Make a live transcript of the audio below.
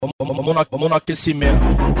Vamos no aquecimento.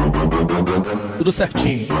 Tudo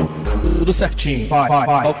certinho, tudo certinho. Vai.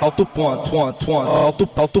 Alto ponto. Alto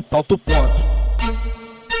ponto.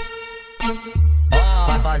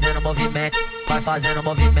 Vai fazendo movimento, vai fazendo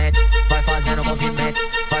movimento, vai fazendo movimento,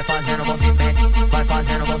 vai fazendo movimento, vai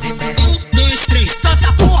fazendo movimento. 1, 2, 3,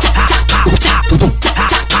 tanta porra!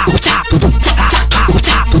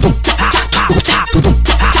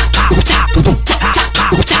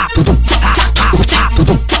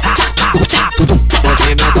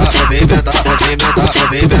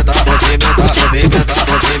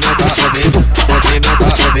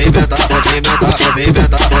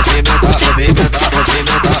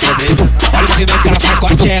 Olha o movimento que ela faz com a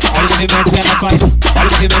tcheca, olha o movimento que ela faz. Olha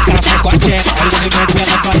o movimento que ela faz com a tcheca, olha o movimento que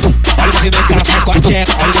ela faz. Olha o movimento que ela faz com a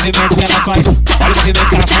tcheca, olha o movimento que ela faz. Olha o movimento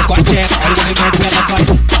que ela faz com a tcheca, olha o movimento que ela faz.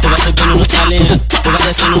 Tu vai subindo no talento, tu vai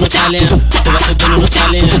descendo no talento, tu vai subindo no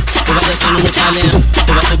talento, tu vai descendo no talento,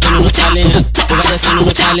 tu vai subindo no talento, tu vai descendo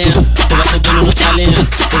no talento, tu vai subindo no talento,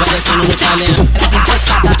 tu vai descendo no talento. Ela vem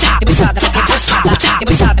puxada, ela vem puxada, ela vem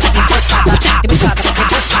puxada, ela vem puxada, ela vem puxada, ela vem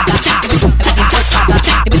puxada, ela vem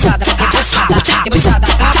puxada, ela vem puxada, ela vem puxada.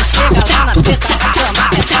 Quando chega lá na teta, toma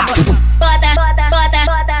essa bota. Toma essa bota.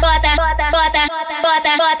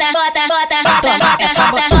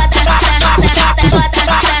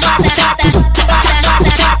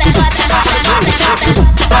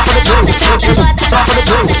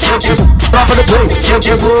 Tropa do boi,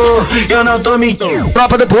 chegou, eu não tô mentindo.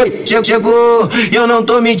 Tropa do boi, chegou, eu não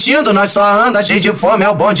tô mentindo. Nós só anda cheio de fome, é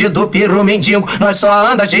o bonde do peru mendigo. Nós só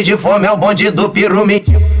anda cheio de fome, é o bonde do peru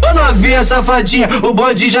mendigo. Boa novinha, safadinha, o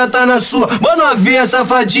bonde já tá na sua. Boa novinha,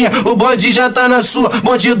 safadinha, o bonde já tá na sua.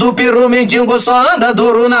 Bonde do peru mendigo só anda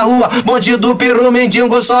duro na rua. Bonde do peru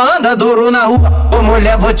mendigo só anda duro na rua. Ô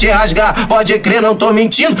mulher, vou te rasgar, pode crer, não tô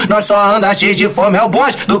mentindo. Nós só anda cheio de fome, é o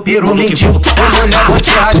bonde do peru mendigo. Ô mulher, vou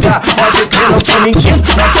te rasgar, pode crer, não tô mentindo.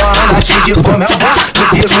 Nós só anda cheio de fome, é o bonde do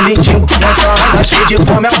peru mendigo. Nós só anda cheio de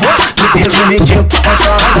fome, é o bonde do peru mendigo. Nós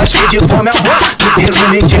só anda cheio de fome, é o bonde do peru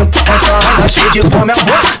mendigo. Nós só anda cheio de fome, é o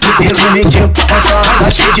bonde do peru mendigo. Nós só anda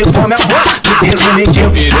cheio de fome, é o bonde do peru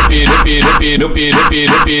mendigo.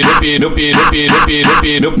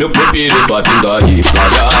 Tua vida aí,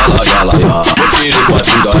 laia, laia. Meu filho, tua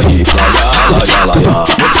vida aí, laia, laia.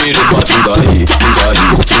 Meu filho, tua vida aí,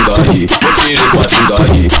 pinga aí. Meu filho, tua vida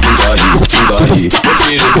aí, pinga aí. Meu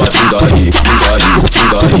filho, tua vida aí, pinga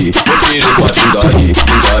aí. Meu filho, tua vida aí,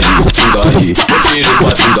 pinga aí. Meu filho,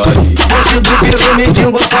 tua vida aí. Bonde do peru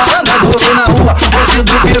mendigo só anda duro na rua. Bonde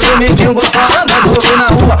do peru mendigo só anda duro na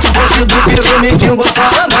rua. Bonde do peru mendigo só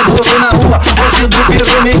anda duro na rua. Bonde do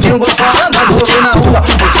peru mendigo só anda duro na rua.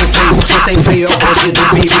 O sem freio é o bonde do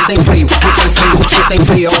peru sem freio. O sem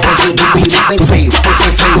freio é o bonde do peru sem freio.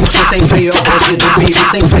 O sem freio é o bonde do peru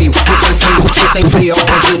sem freio. O sem freio é o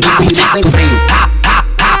bonde do peru sem freio.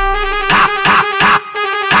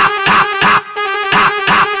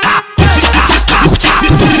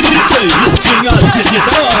 Luquinhas de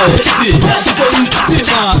Niteroi, esse é DJ de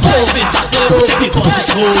cima, o verdadeiro bigode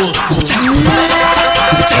grosso.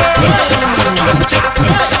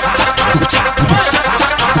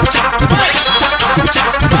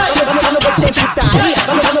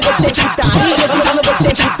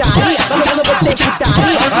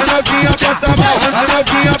 A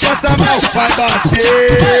novinha passa mal, vai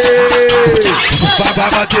bater. Vai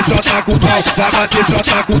bater, chota com pau. Vai bater,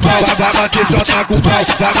 chota com pau. Vai bater, chota com pau.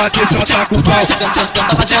 Vai bater, chota com pau.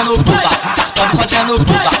 Tá fazendo puta, tá me fazendo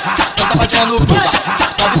puta, tá fazendo puta,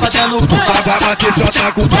 tá me fazendo puta. Vai bater,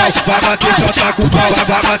 chota com pau. Vai bater, chota com pau. Vai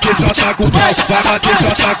bater, chota com pau. Vai bater,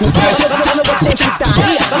 chota com pau. Vamos botar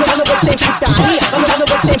putaria, vamos botar putaria, vamos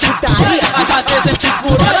botar putaria. Vai bater 100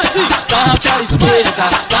 por hora assim, sarra pra esquerda,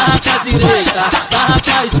 sarra pra direita, sarra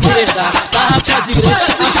pra esquerda, sarra pra direita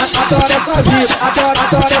assim. Adora fazer, adora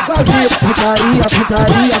fazer. Putaria.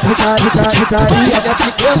 Quer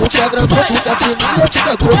pequeno, quer grandão, quer fininho,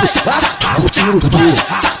 quer grosso. Vai, É o tiro do tiro.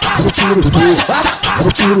 É o tiro do tiro. É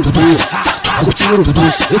o tiro do tiro. É o tiro do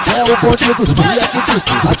tiro. esse é o bonde dos cria que te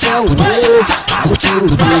até o meu. É o tiro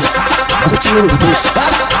do tiro. É o tiro do tiro.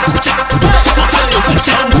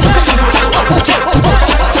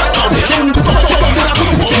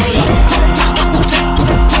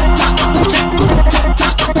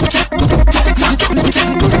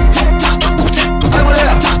 Vai,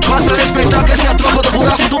 mulher, faça respeitar que essa é a tropa do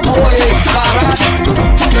buraco do boi, hein? Caralho.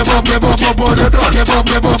 Que bom,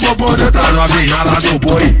 por dentro. novinha lá do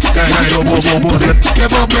boi, quem o bumbum por dentro. Que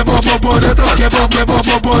bom por dentro, que bom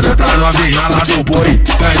por dentro. A novinha lá do boi,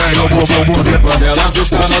 quem o bumbum por dentro. Quando ela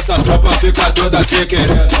vista a nossa tropa fica toda sem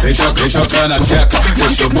querer. Vem jogando a tcheca,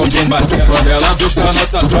 deixa o bumbum bater. Quando ela vista a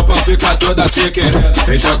nossa tropa fica toda sem querer.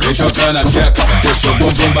 Vem jogando a tcheca, deixa o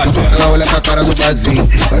bumbum bater. Ela olha pra cara do Bazin,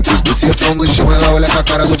 vai com o bucetão no chão, ela olha pra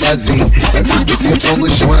cara do Bazin. Vai com o bucetão no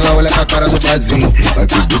chão, ela olha pra cara do Bazin. Vai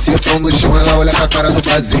com o bucetão no chão, ela olha pra cara do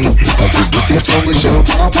Bazin. Vai com o bucetão no chão.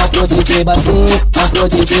 Pro DJ Bazin, pro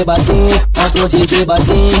DJ Bazin, pro DJ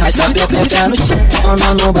Bazin. Rasta pepeca no chão,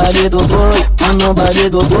 no baile do boi, no baile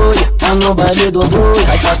do boi, no baile do boi.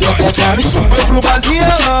 Rasta pepeca no chão. Foi pro Bazin,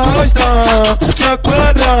 ela arrasta, na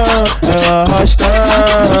quadra, ela arrasta.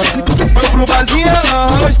 Foi pro Bazin, ela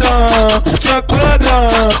arrasta, na quadra,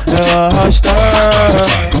 ela arrasta.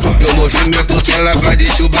 O movimento que ela vai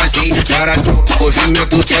deixa o Bazin barato. O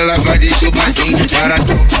movimento que ela vai deixa o Bazin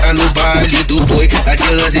barato. Tá no baile do boi, tá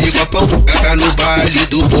de lance de copão. Tá no baile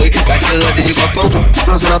do boi, tá de lance de copão.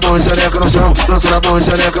 Lança na mão e xereca no chão, lança na mão e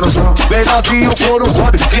xereca no chão. Bem novinho, couro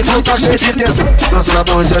cobre, que tu tá cheio de tesão. Lança na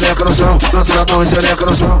mão e xereca no chão, lança na mão e xereca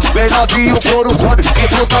no chão. Bem novinho, couro cobre, que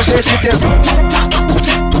tu tá cheio de tesão.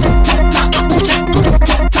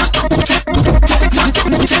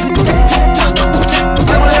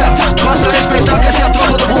 Vai mulher, faça respeitar que essa é a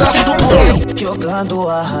tropa do buraco do boi. Jogando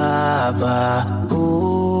a raba,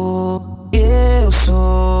 eu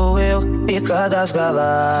sou eu, pica das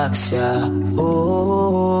galáxias.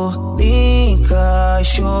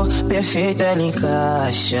 Encaixou, perfeito ela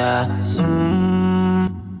encaixa.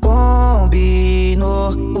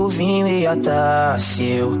 Combinou o vinho e a taça.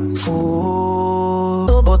 Eu fui,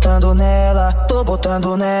 tô botando nela,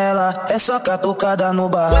 é só catucada no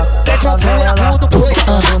barraco da favela. Tô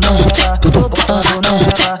botando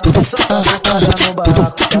nela, é só catucada no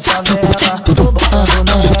barraco da favela. Tô botando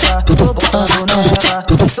nela,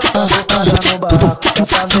 é só catucada no barraco da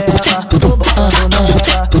favela. Tô botando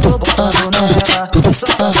nela, é só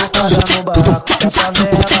catucada no barraco da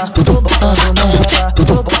favela. Tô botando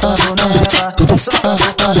nela, é só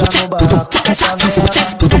catucada no barraco da favela.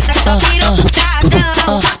 Essa só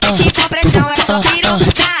pirocadão, mete com pressão, é só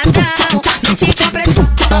pirocadão. Mete com pressão,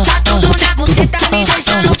 toca tudo na buceta, me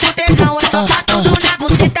deixando com tesão. É toca tudo na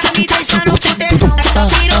buceta, me deixando com tesão. É só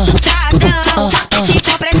pirocadão, mete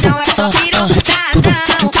com pressão, é só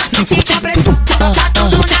pirocadão. Mete com pressão, toca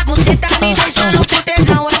tudo na buceta, me deixando com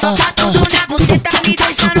tesão. É toca tudo na buceta, me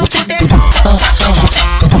deixando com tesão.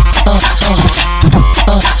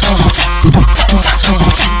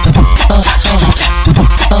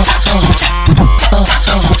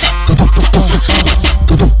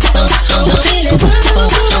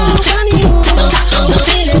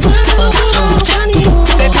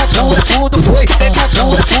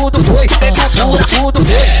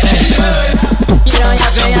 Piranha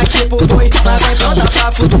vem aqui pro boi, mas vem pronta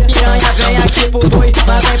pra fuder. Piranha vem aqui pro boi,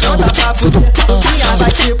 mas vem pronta pra fuder. Luquinhas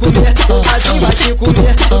vai te comer, o Bazin vai te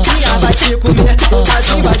comer. Luquinhas vai te comer, o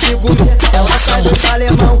Bazin vai te comer. Ela sai dos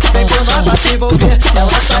alemão, vem com nós pra se envolver.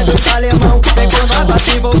 Ela sai dos alemão, vem com nós pra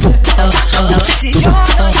se envolver. Ela se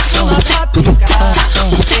joga em cima da pica,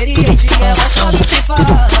 experiente ela sabe o que faz.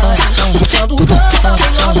 Quando cansa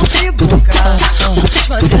vem logo te buscar,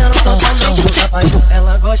 desfazendo totalmente capaz.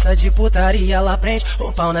 Ela gosta de putaria, ela prende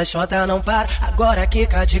o pau na chota, não para. Agora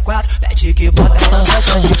quica de quatro, pede que bota. Ela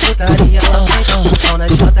gosta de putaria, ela prende o pau na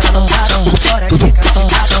chota, não para. Agora quica de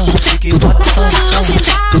quatro, pede que bota.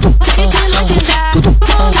 Pode hipnotizar,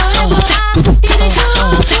 vou rebolar e deixou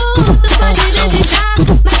tudo. Pode desejar,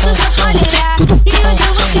 mas tu só pode olhar. E hoje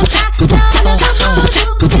eu vou sentar na onda do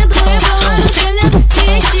ponto, tento rebolar no telhado. Se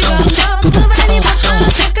estiver louco, tu vai me botar na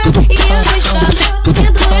seca e eu vou estar louco.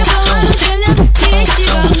 Tento rebolar no telhado. Se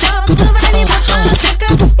estiver louco, tu vai me botar na seca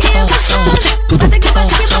e eu vou estar louco. Bota que bota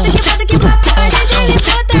que bota que bota que bota, a gente me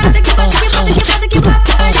bota. Bota que bota que bota que bota que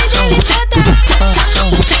bota, a gente me bota.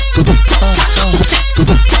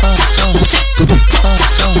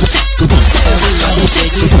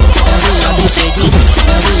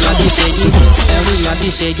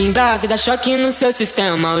 Chega em base, dá choque no seu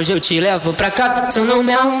sistema. Hoje eu te levo pra casa, se eu não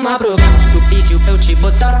me arrumar problema. Tu pediu pra eu te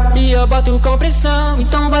botar e eu boto com pressão.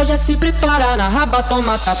 Então vai já se preparar, na raba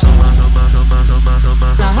toma tapa.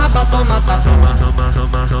 Na raba toma tapa.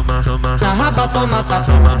 Na raba toma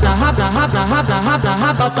tapa. Na raba, na raba, na raba, na raba, na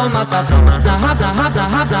raba toma tapa. Na raba, na raba, na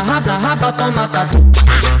raba, na raba, na raba toma tapa.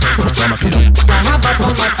 Toma piranha, Na raba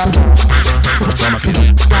toma tapa. toma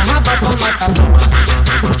piranha, Na raba toma tapa.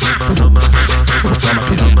 toma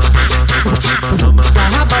piranha. Na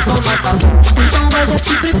raba toma tapa. Então vai já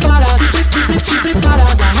se preparar, se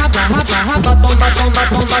preparar. Na raba, raba, raba, toma, toma,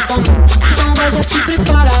 toma, toma. Então vai já se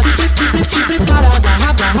preparar, se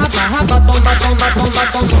sarrapa, toma, toma, toma,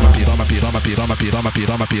 toma. Piroma, piroma, piroma, piroma,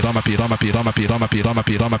 piroma, piroma, piroma, piroma, piroma, piroma,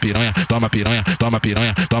 piroma, piranha, toma piranha, toma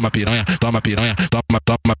piranha, toma piranha, toma piranha, toma,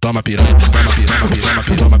 toma, toma piranha, toma piroma, piroma,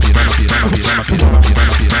 piroma, piroma, piroma, piroma, piroma,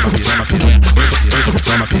 piroma, piroma, piroma, piranha,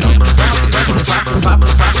 toma piranha, toma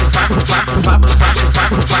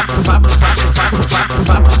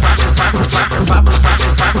piranha.